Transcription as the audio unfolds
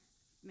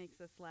makes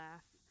us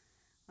laugh.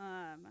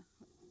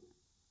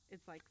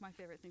 It's like my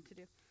favorite thing to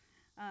do.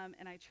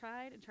 And I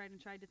tried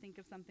to think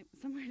of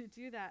somewhere to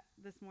do that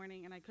this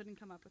morning, and I couldn't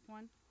come up with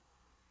one.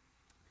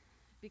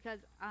 Because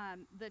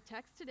the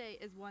text today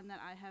is one that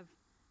I have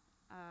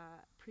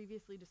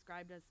previously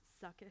described as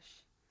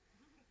suckish.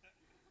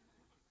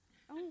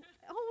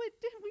 It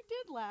did. We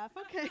did laugh.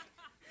 Okay.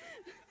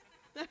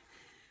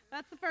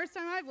 That's the first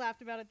time I've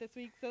laughed about it this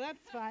week, so that's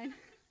fine.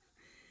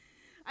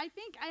 I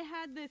think I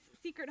had this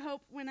secret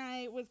hope when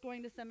I was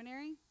going to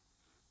seminary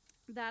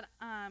that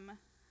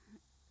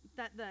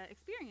that the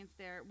experience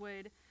there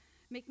would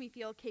make me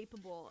feel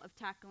capable of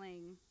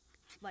tackling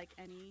like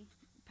any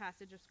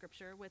passage of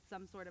scripture with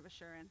some sort of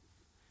assurance.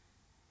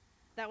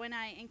 That when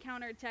I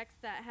encountered texts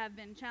that have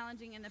been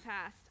challenging in the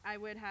past, I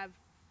would have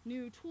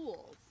new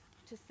tools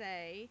to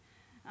say,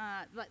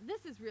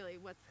 this is really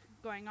what's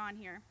going on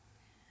here.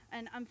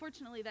 And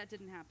unfortunately, that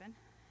didn't happen.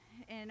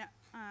 And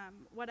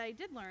what I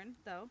did learn,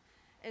 though,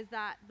 is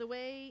that the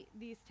way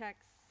these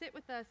texts sit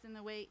with us and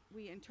the way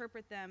we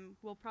interpret them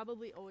will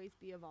probably always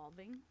be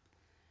evolving.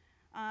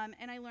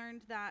 And I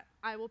learned that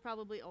I will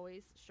probably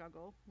always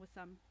struggle with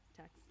some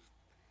texts.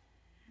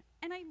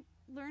 And I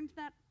learned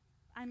that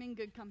I'm in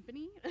good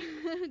company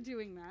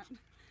doing that,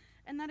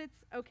 and that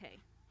it's okay.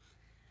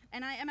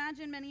 And I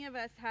imagine many of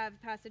us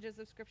have passages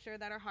of scripture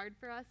that are hard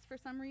for us for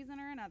some reason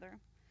or another.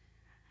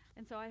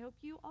 And so I hope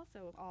you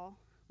also all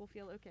will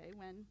feel okay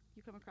when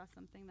you come across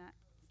something that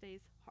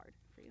stays hard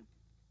for you.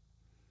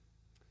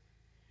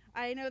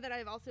 I know that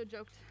I've also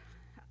joked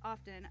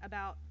often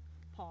about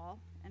Paul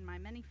and my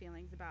many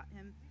feelings about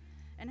him,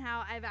 and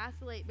how I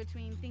vacillate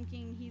between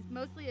thinking he's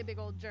mostly a big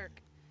old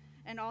jerk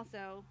and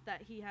also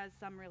that he has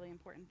some really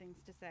important things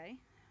to say.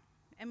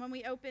 And when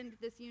we opened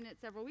this unit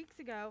several weeks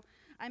ago,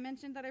 I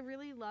mentioned that I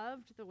really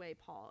loved the way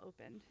Paul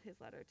opened his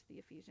letter to the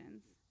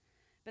Ephesians,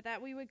 but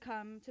that we would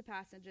come to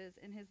passages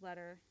in his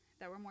letter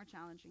that were more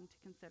challenging to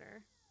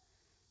consider.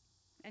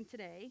 And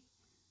today,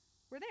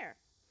 we're there,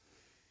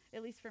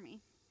 at least for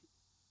me.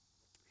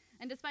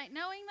 And despite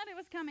knowing that it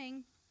was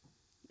coming,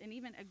 and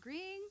even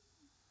agreeing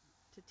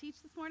to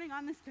teach this morning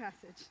on this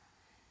passage,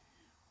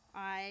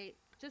 I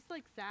just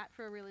sat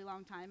for a really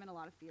long time in a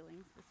lot of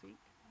feelings this week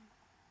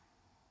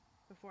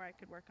before I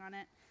could work on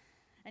it.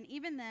 And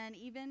even then,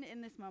 even in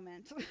this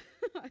moment,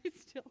 I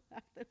still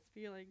have those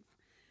feelings.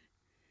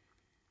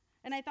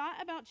 And I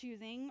thought about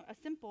choosing a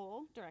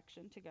simple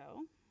direction to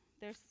go.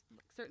 There's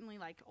certainly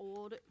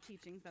old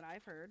teachings that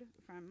I've heard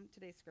from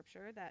today's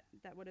scripture that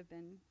would have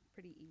been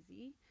pretty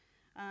easy.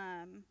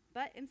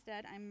 But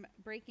instead, I'm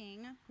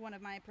breaking one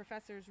of my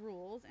professor's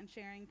rules and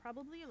sharing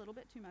probably a little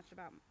bit too much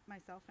about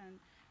myself and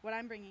what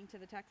I'm bringing to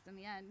the text in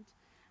the end.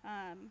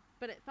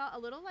 But it felt a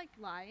little like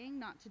lying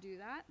not to do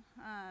that.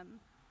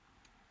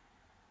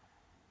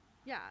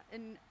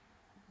 And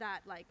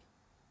that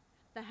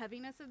the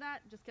heaviness of that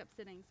just kept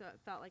sitting, so it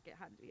felt like it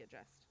had to be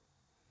addressed.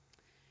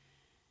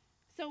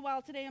 So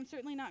while today I'm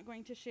certainly not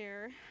going to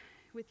share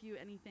with you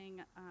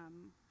anything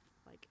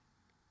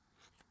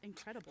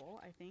incredible,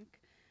 I think,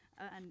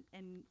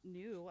 and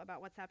new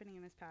about what's happening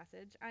in this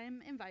passage, I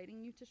am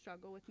inviting you to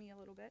struggle with me a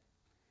little bit,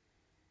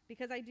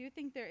 because I do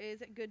think there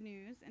is good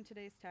news in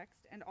today's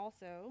text, and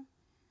also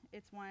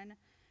it's one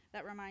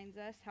that reminds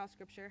us how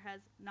scripture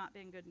has not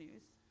been good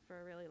news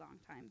for a really long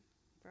time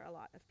for a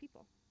lot of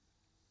people.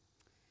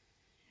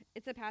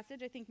 It's a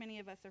passage I think many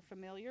of us are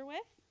familiar with,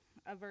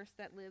 a verse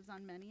that lives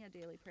on many a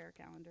daily prayer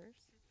calendars.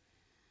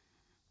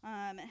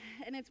 And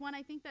it's one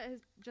I think that has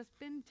just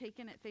been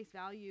taken at face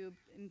value,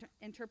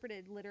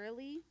 interpreted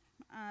literally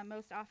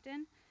most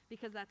often,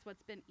 because that's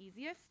what's been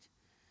easiest.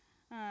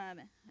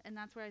 And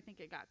that's where I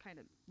think it got kind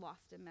of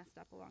lost and messed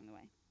up along the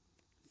way.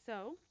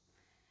 So,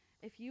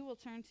 if you will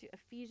turn to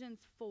Ephesians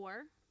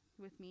 4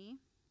 with me,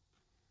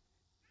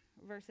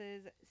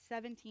 verses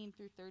 17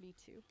 through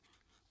 32.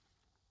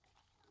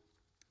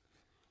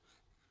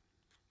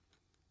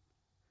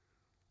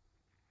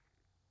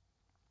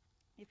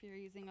 If you're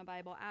using a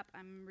Bible app,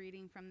 I'm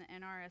reading from the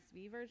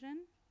NRSV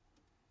version,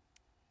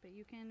 but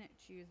you can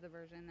choose the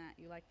version that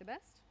you like the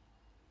best.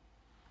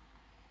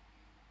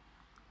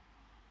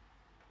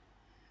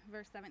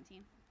 Verse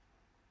 17.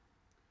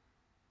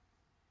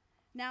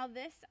 Now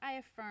this I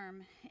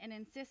affirm and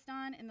insist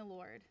on in the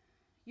Lord.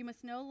 You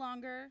must no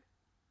longer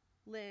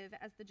live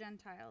as the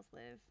Gentiles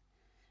live,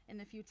 in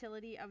the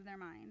futility of their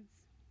minds.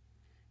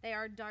 They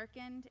are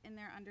darkened in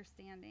their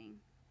understanding,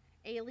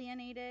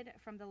 alienated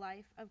from the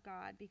life of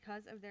God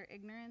because of their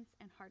ignorance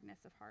and hardness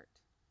of heart.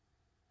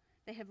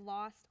 They have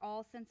lost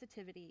all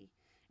sensitivity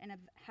and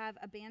have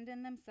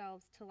abandoned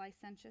themselves to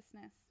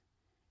licentiousness,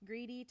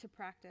 greedy to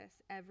practice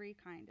every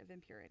kind of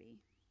impurity.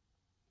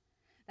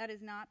 That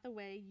is not the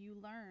way you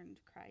learned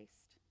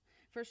Christ.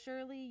 For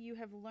surely you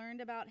have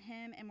learned about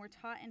him and were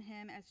taught in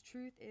him as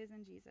truth is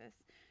in Jesus.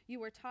 You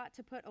were taught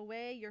to put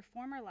away your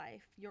former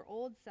life, your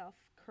old self,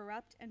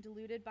 corrupt and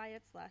deluded by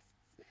its lusts,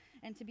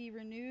 and to be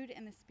renewed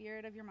in the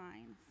spirit of your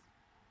minds,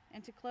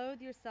 and to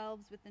clothe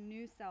yourselves with the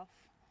new self,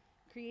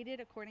 created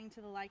according to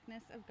the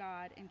likeness of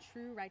God in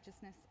true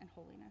righteousness and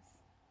holiness.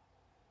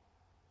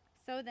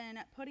 So then,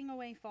 putting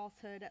away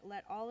falsehood,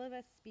 let all of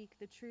us speak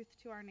the truth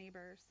to our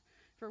neighbors,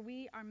 for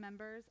we are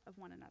members of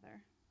one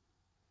another.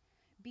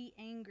 Be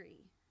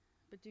angry,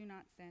 but do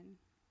not sin.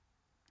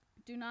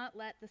 Do not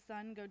let the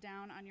sun go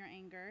down on your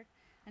anger,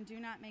 and do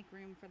not make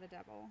room for the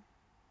devil.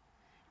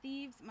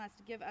 Thieves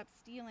must give up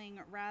stealing,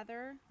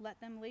 rather let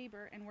them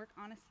labor and work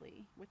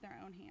honestly with their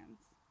own hands,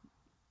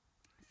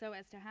 so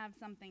as to have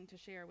something to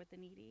share with the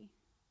needy.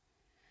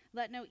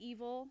 Let no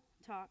evil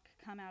talk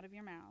come out of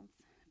your mouths,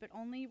 but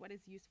only what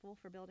is useful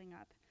for building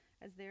up,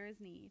 as there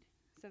is need,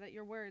 so that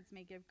your words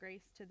may give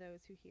grace to those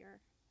who hear.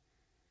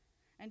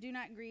 And do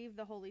not grieve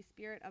the Holy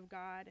Spirit of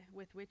God,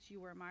 with which you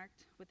were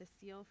marked with a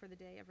seal for the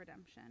day of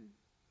redemption.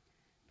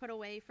 Put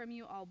away from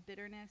you all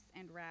bitterness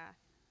and wrath,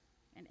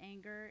 and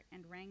anger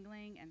and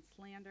wrangling and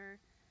slander,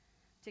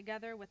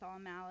 together with all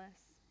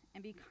malice,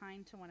 and be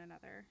kind to one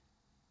another,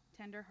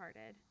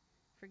 tender-hearted,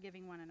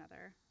 forgiving one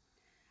another,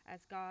 as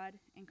God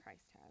in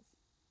Christ has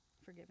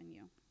forgiven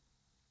you.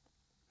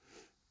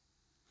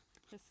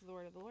 This is the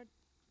word of the Lord.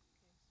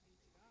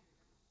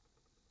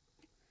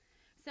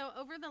 So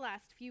over the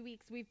last few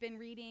weeks, we've been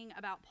reading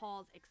about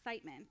Paul's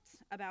excitement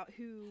about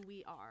who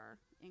we are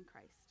in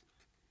Christ,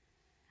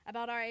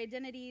 about our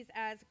identities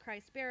as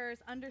Christ bearers,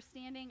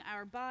 understanding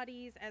our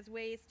bodies as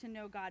ways to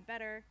know God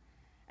better,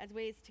 as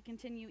ways to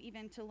continue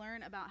even to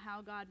learn about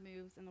how God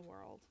moves in the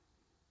world.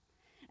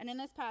 And in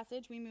this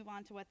passage, we move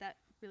on to what that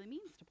really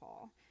means to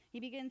Paul. He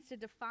begins to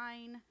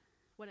define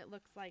what it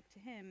looks like to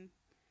him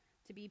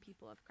to be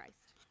people of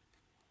Christ.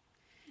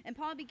 And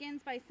Paul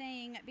begins by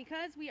saying,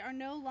 because we are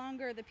no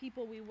longer the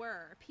people we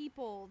were,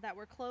 people that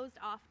were closed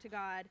off to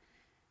God,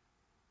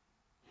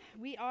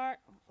 we are,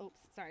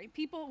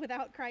 people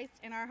without Christ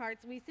in our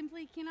hearts, we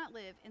simply cannot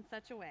live in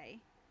such a way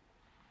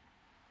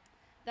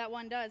that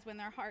one does when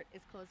their heart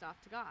is closed off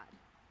to God.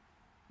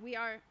 We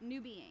are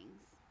new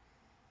beings.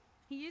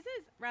 He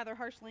uses rather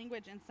harsh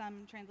language in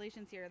some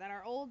translations here, that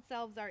our old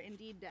selves are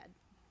indeed dead.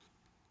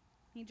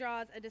 He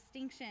draws a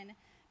distinction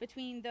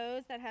between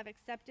those that have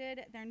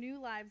accepted their new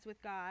lives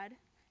with God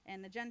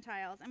and the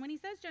Gentiles. And when he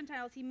says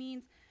Gentiles, he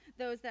means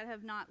those that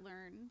have not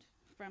learned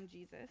from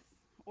Jesus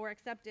or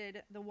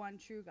accepted the one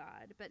true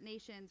God, but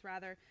nations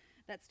rather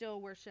that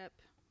still worship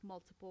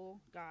multiple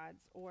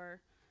gods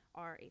or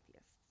are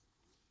atheists.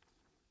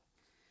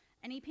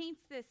 And he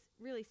paints this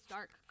really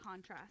stark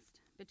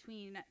contrast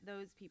between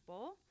those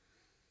people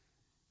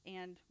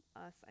and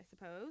us, I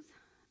suppose,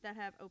 that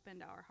have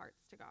opened our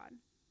hearts to God.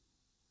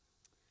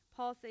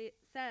 Paul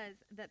says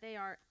that they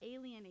are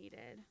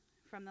alienated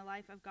from the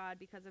life of God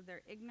because of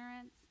their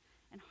ignorance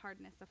and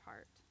hardness of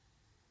heart.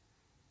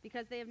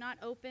 Because they have not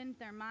opened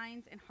their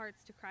minds and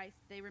hearts to Christ,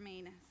 they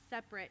remain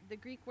separate. The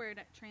Greek word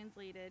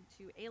translated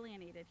to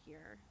alienated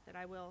here, that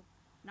I will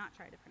not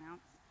try to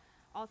pronounce,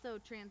 also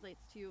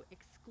translates to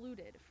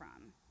excluded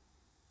from.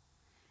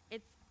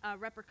 It's a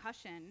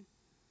repercussion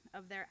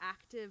of their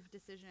active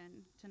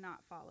decision to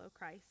not follow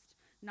Christ,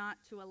 not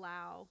to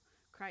allow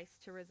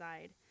Christ to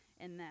reside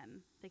in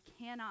them. They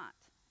cannot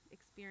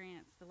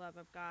experience the love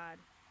of God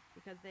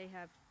because they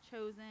have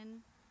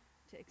chosen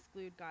to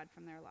exclude God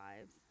from their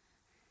lives.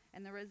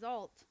 And the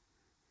result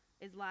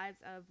is lives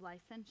of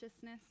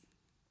licentiousness.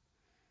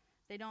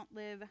 They don't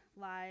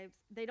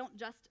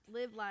just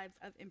live lives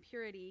of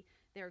impurity.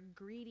 They're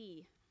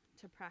greedy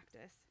to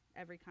practice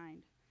every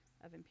kind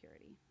of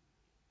impurity.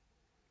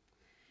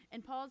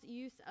 And Paul's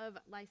use of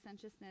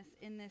licentiousness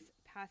in this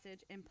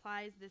passage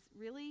implies this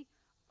really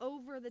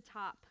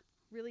over-the-top,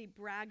 really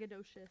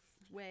braggadocious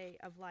way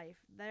of life.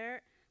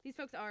 These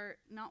folks are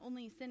not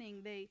only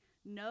sinning, they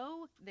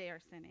know they are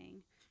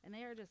sinning, and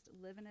they are just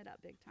living it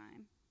up big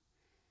time.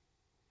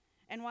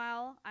 And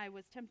while I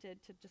was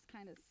tempted to just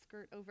kind of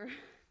skirt over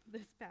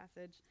this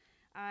passage,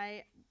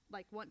 I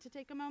want to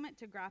take a moment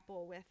to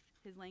grapple with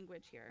his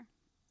language here.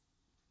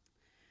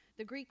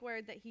 The Greek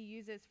word that he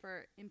uses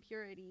for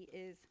impurity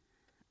is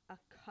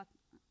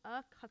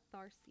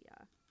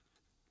akatharsia.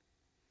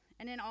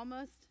 And in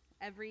almost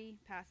every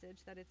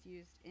passage that it's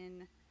used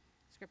in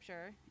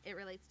Scripture, it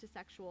relates to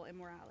sexual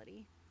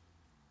immorality.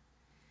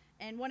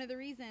 And one of the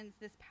reasons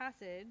this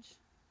passage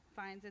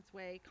finds its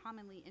way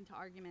commonly into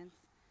arguments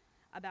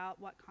about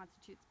what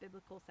constitutes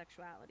biblical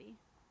sexuality.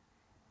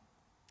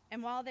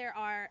 And while there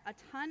are a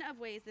ton of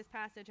ways this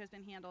passage has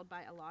been handled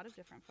by a lot of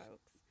different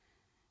folks,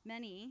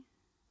 many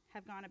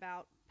have gone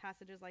about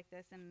passages like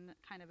this in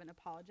kind of an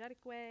apologetic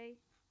way.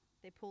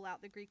 They pull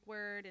out the Greek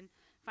word and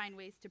find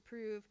ways to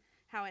prove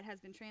how it has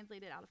been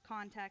translated out of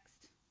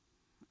context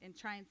and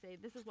try and say,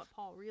 this is what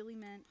Paul really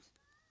meant.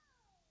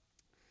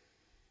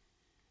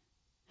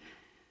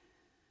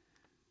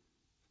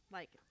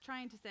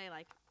 Trying to say,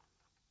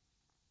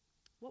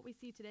 what we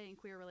see today in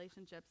queer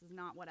relationships is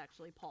not what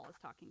actually Paul is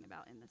talking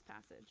about in this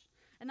passage.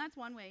 And that's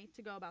one way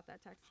to go about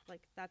that text.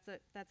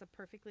 That's a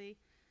perfectly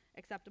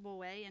acceptable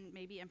way and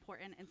maybe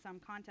important in some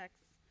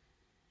contexts,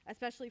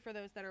 especially for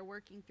those that are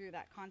working through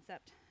that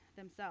concept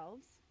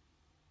themselves.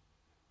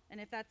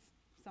 And if that's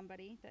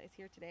somebody that is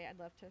here today, I'd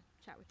love to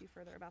chat with you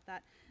further about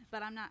that.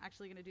 But I'm not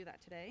actually going to do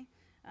that today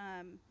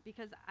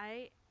because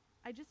I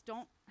I just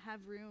don't have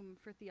room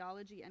for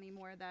theology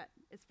anymore that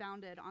is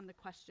founded on the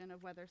question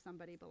of whether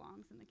somebody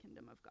belongs in the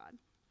kingdom of God.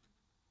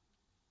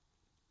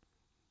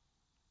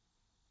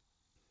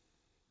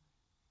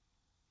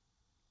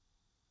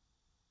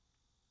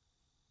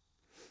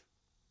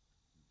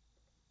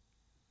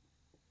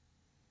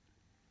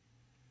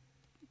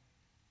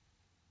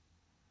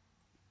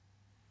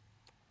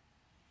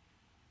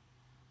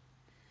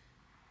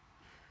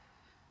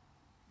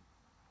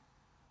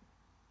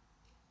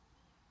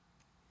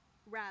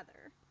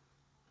 Rather,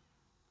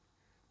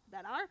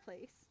 that our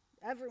place,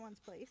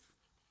 everyone's place,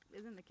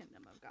 is in the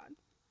kingdom of God.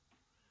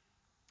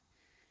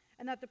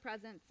 And that the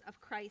presence of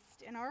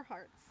Christ in our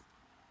hearts,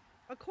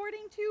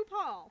 according to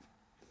Paul,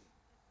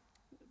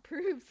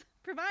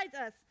 provides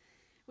us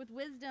with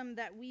wisdom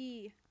that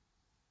we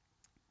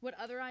would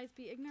otherwise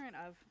be ignorant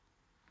of.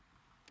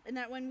 And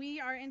that when we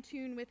are in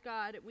tune with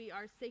God, we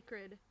are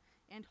sacred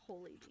and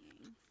holy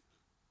beings.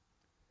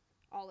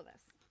 All of us.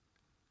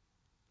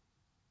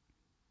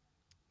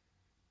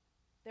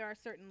 There are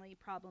certainly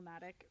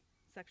problematic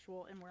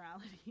sexual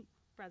immorality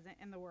present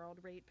in the world,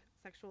 rape,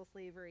 sexual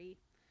slavery,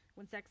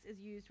 when sex is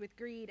used with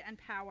greed and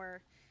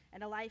power,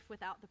 and a life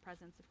without the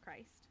presence of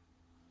Christ,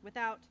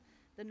 without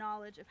the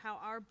knowledge of how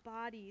our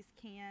bodies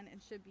can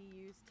and should be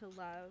used to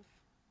love.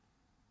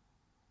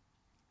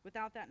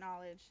 Without that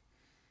knowledge,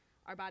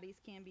 our bodies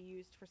can be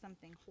used for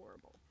something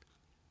horrible.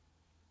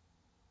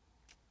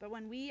 But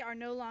when we are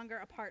no longer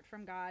apart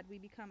from God, we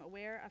become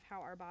aware of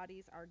how our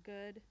bodies are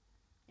good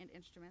and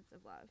instruments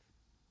of love.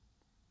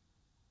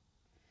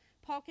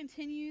 Paul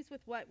continues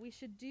with what we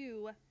should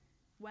do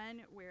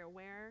when we're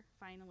aware,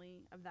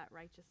 finally, of that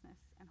righteousness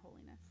and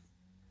holiness.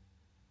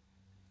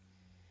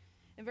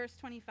 In verse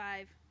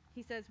 25,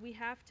 he says, we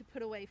have to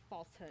put away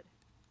falsehood.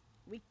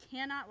 We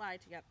cannot lie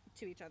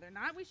to each other.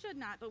 Not we should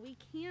not, but we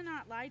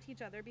cannot lie to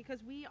each other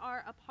because we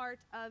are a part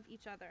of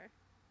each other.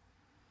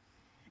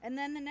 And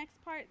then the next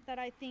part that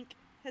I think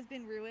has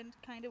been ruined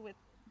kind of with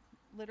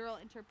literal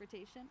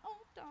interpretation.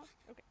 Oh, dog.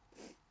 Okay.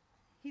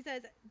 He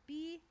says,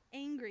 be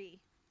angry,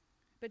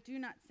 but do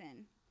not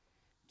sin.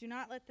 Do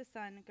not let the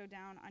sun go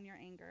down on your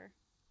anger.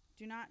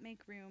 Do not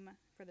make room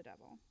for the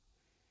devil.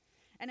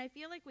 And I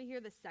feel like we hear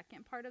the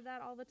second part of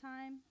that all the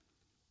time.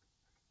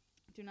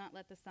 Do not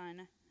let the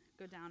sun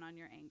go down on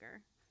your anger.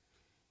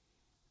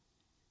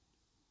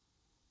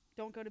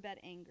 Don't go to bed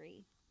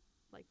angry.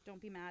 Like,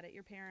 don't be mad at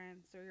your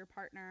parents or your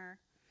partner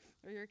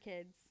or your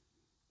kids.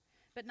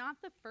 But not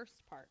the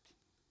first part.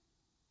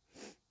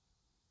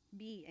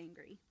 Be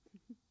angry.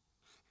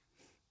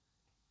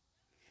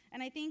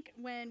 And I think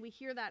when we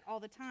hear that all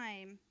the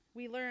time,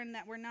 we learn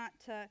that we're not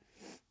to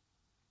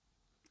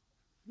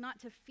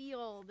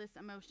feel this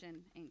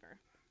emotion, anger.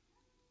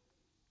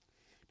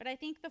 But I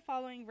think the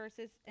following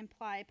verses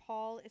imply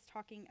Paul is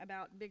talking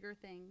about bigger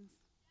things.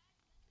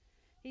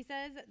 He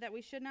says that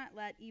we should not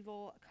let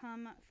evil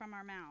come from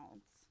our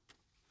mouths.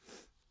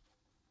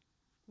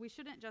 We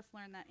shouldn't just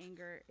learn that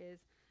anger is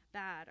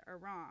bad or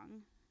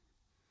wrong,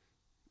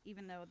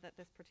 even though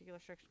this particular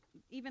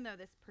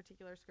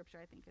scripture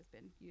I think has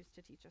been used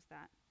to teach us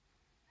that.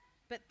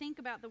 But think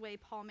about the way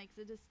Paul makes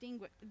a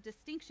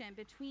distinction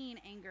between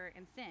anger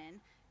and sin.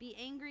 Be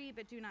angry,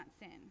 but do not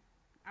sin.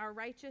 Our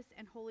righteous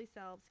and holy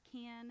selves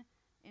can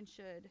and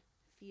should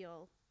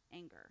feel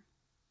anger.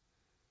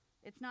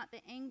 It's not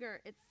the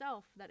anger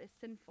itself that is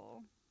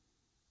sinful.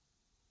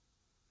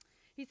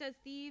 He says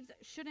thieves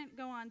shouldn't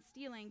go on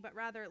stealing, but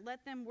rather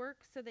let them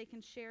work so they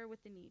can share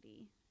with the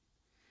needy.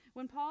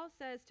 When Paul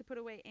says to put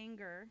away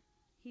anger,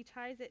 he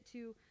ties it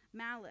to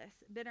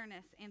malice,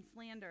 bitterness, and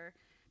slander.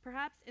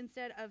 Perhaps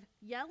instead of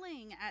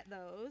yelling at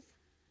those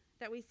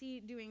that we see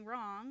doing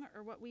wrong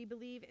or what we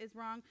believe is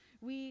wrong,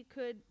 we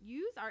could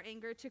use our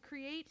anger to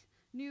create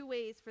new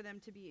ways for them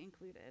to be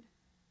included.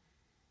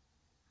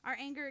 Our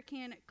anger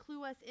can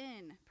clue us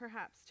in,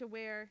 perhaps, to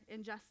where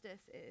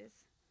injustice is.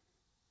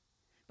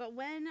 But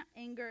when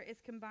anger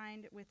is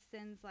combined with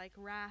sins like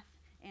wrath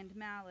and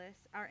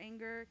malice, our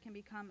anger can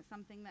become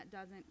something that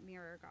doesn't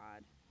mirror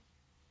God.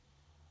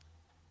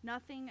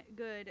 Nothing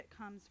good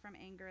comes from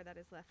anger that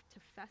is left to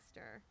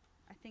fester.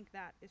 I think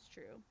that is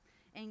true.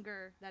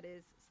 Anger that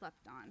is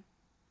slept on.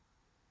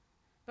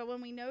 But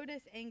when we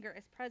notice anger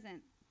is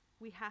present,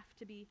 we have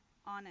to be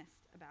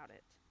honest about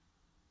it.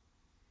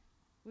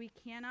 We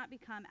cannot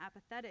become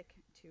apathetic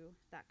to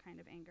that kind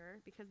of anger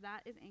because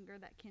that is anger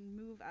that can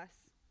move us,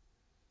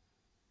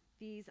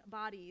 these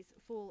bodies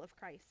full of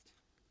Christ,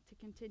 to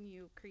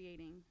continue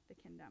creating the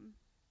kingdom.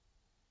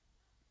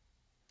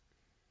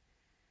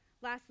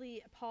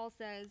 Lastly, Paul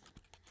says,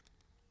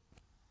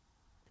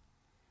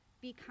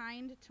 be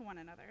kind to one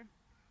another,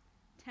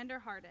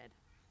 tender-hearted,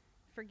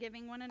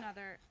 forgiving one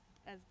another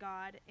as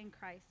God in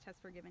Christ has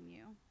forgiven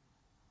you.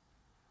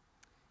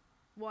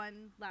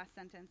 One last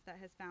sentence that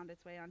has found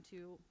its way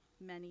onto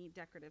many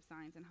decorative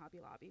signs in Hobby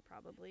Lobby,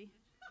 probably.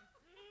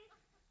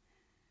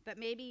 But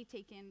maybe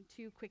taken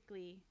too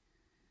quickly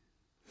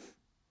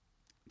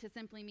to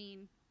simply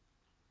mean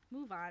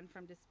move on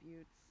from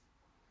disputes.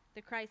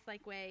 The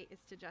Christ-like way is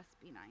to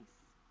just be nice.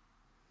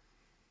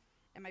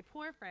 And my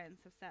poor friends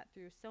have sat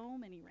through so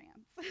many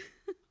rants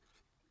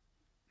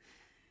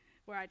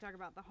where I talk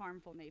about the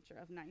harmful nature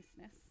of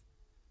niceness.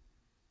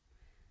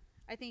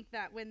 I think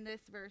that when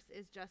this verse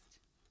is just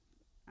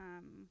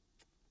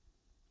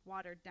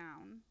watered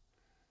down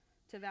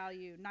to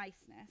value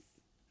niceness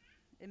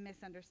and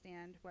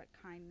misunderstand what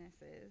kindness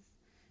is,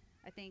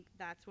 I think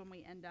that's when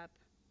we end up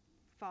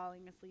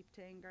falling asleep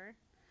to anger.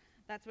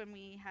 That's when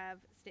we have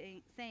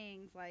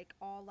sayings like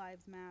all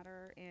lives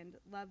matter and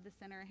love the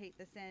sinner, hate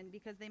the sin,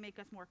 because they make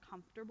us more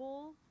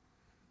comfortable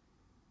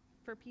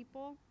for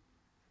people.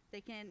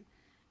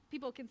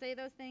 People can say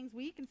those things,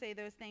 we can say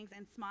those things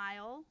and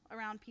smile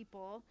around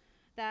people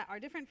that are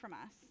different from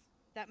us,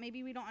 that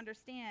maybe we don't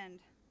understand.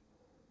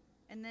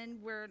 And then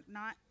we're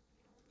not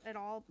at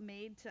all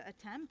made to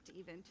attempt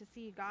even to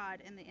see God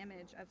in the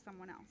image of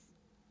someone else.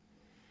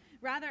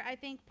 Rather, I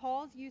think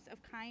Paul's use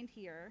of kind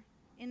here,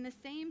 in the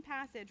same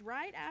passage,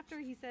 right after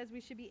he says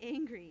we should be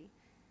angry,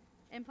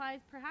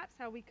 implies perhaps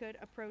how we could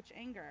approach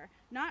anger.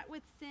 Not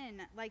with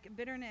sin, like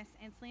bitterness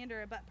and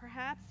slander, but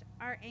perhaps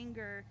our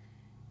anger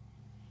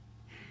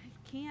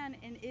can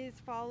and is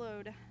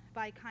followed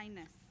by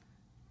kindness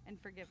and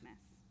forgiveness.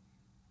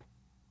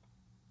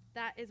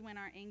 That is when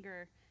our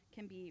anger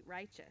can be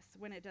righteous,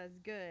 when it does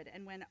good,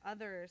 and when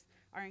others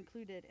are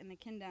included in the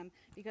kingdom.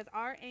 Because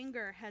our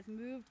anger has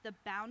moved the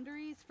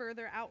boundaries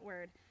further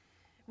outward.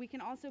 We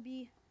can also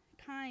be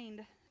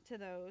kind to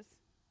those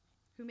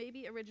who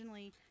maybe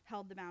originally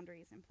held the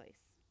boundaries in place.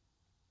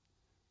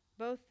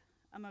 Both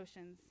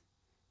emotions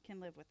can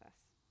live with us.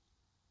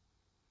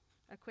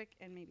 A quick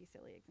and maybe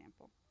silly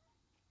example.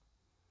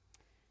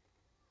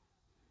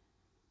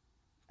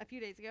 A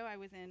few days ago, I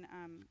was in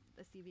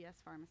the CVS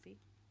pharmacy,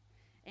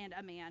 and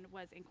a man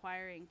was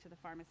inquiring to the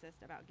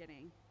pharmacist about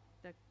getting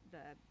the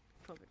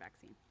COVID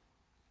vaccine.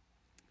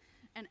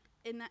 And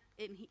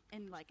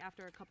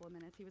after a couple of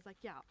minutes, he was like,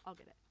 "Yeah, I'll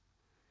get it."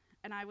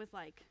 And I was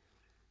like,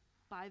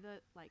 by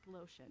the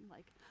lotion,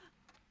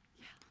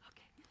 yeah,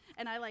 okay.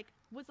 And I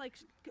was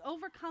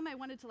overcome. I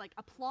wanted to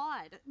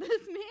applaud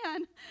this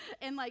man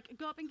and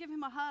go up and give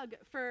him a hug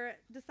for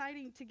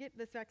deciding to get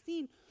this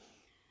vaccine.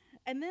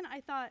 And then I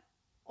thought,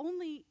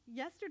 only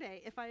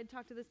yesterday, if I had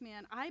talked to this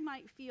man, I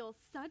might feel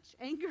such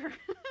anger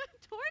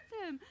towards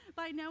him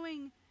by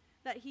knowing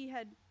that he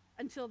had,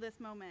 until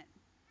this moment,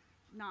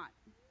 not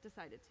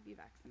decided to be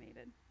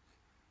vaccinated.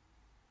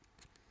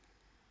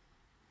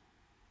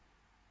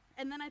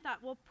 And then I thought,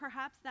 well,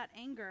 perhaps that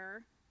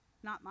anger,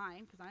 not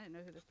mine, because I didn't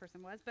know who this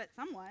person was, but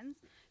someone's,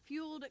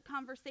 fueled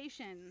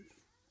conversations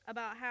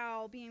about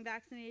how being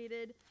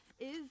vaccinated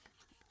is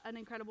an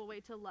incredible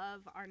way to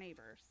love our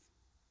neighbors.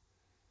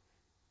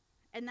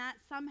 And that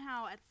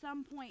somehow, at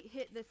some point,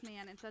 hit this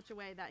man in such a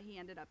way that he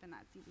ended up in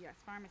that CVS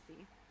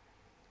pharmacy.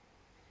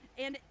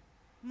 And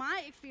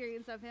my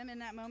experience of him in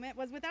that moment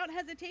was, without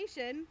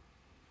hesitation,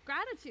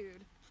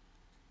 gratitude.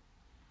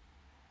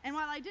 And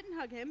while I didn't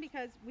hug him,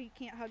 because we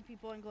can't hug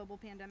people in global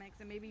pandemics,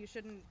 and maybe you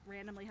shouldn't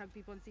randomly hug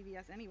people in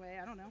CVS anyway,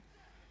 I don't know.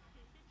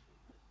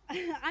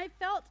 I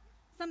felt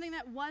something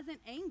that wasn't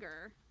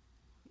anger,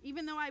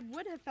 even though I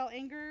would have felt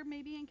anger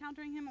maybe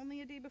encountering him only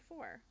a day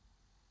before.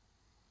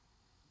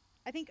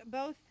 I think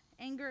both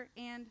anger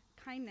and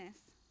kindness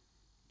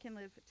can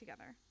live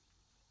together.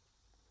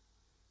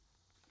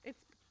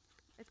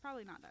 It's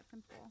probably not that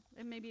simple.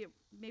 And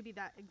maybe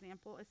that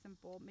example is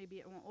simple. Maybe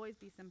it won't always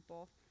be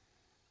simple.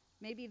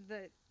 Maybe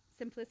the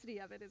simplicity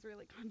of it is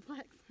really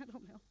complex. I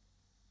don't know.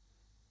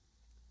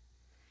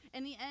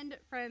 In the end,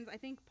 friends, I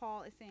think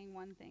Paul is saying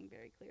one thing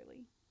very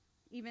clearly,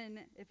 even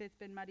if it's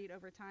been muddied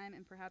over time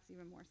and perhaps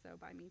even more so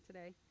by me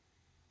today.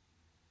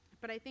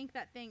 But I think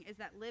that thing is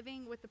that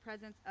living with the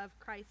presence of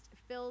Christ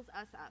fills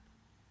us up.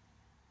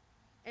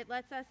 It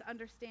lets us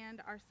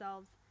understand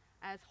ourselves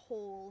as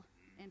whole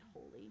and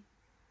holy,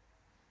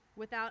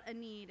 without a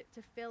need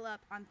to fill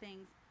up on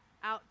things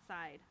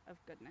outside of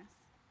goodness.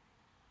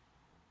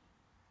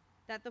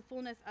 That the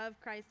fullness of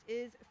Christ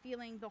is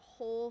feeling the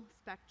whole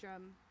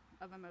spectrum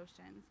of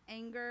emotions,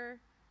 anger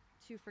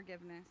to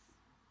forgiveness.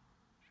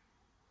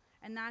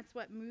 And that's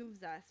what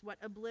moves us, what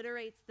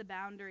obliterates the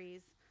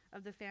boundaries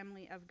of the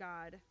family of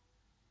God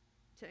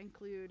to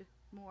include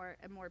more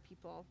and more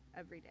people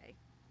every day.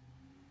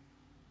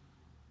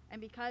 And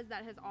because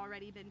that has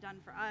already been done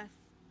for us,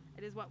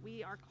 it is what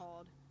we are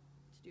called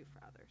to do for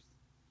others.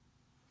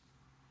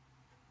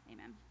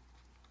 Amen.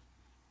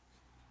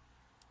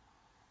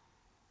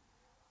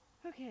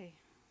 Okay.